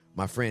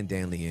My friend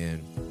Dan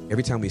Leanne,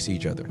 every time we see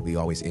each other, we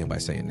always end by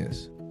saying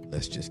this.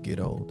 Let's just get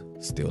old,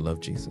 still love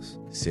Jesus,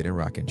 sit in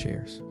rocking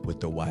chairs with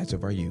the wives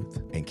of our youth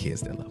and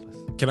kids that love us.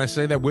 Can I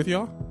say that with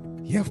y'all?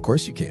 Yeah, of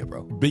course you can,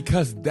 bro.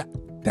 Because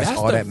that's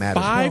all the that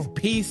matters.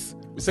 Five-piece.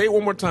 Say it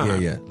one more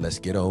time. Yeah. Let's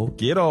get old,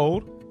 Get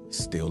old,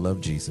 still love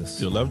Jesus,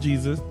 still love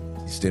Jesus,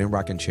 sit in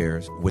rocking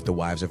chairs with the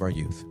wives of our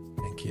youth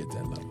and kids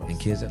that love us. and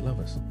kids that love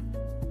us.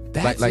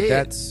 That's like it.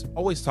 that's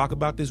Always talk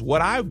about this.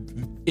 What I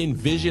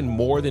envision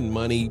more than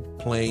money,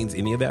 planes,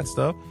 any of that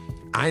stuff,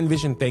 I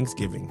envision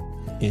Thanksgiving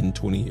in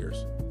 20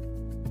 years,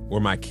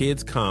 where my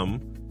kids come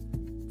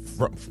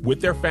with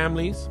their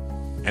families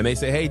and they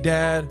say, "Hey,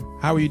 Dad,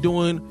 how are you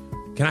doing?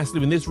 Can I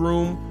sleep in this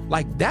room?"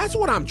 Like, that's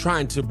what I'm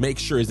trying to make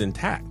sure is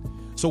intact.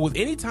 So with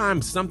any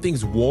time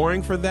something's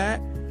warring for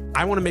that,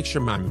 I want to make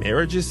sure my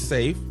marriage is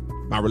safe,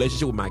 my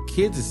relationship with my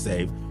kids is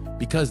safe,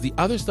 because the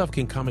other stuff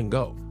can come and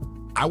go.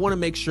 I want to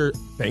make sure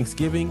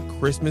Thanksgiving,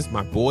 Christmas,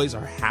 my boys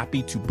are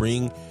happy to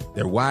bring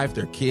their wife,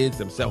 their kids,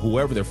 themselves,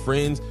 whoever, their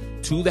friends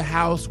to the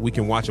house. We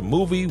can watch a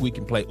movie. We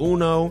can play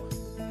Uno.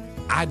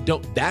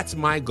 That's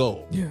my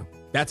goal. Yeah.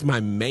 That's my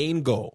main goal.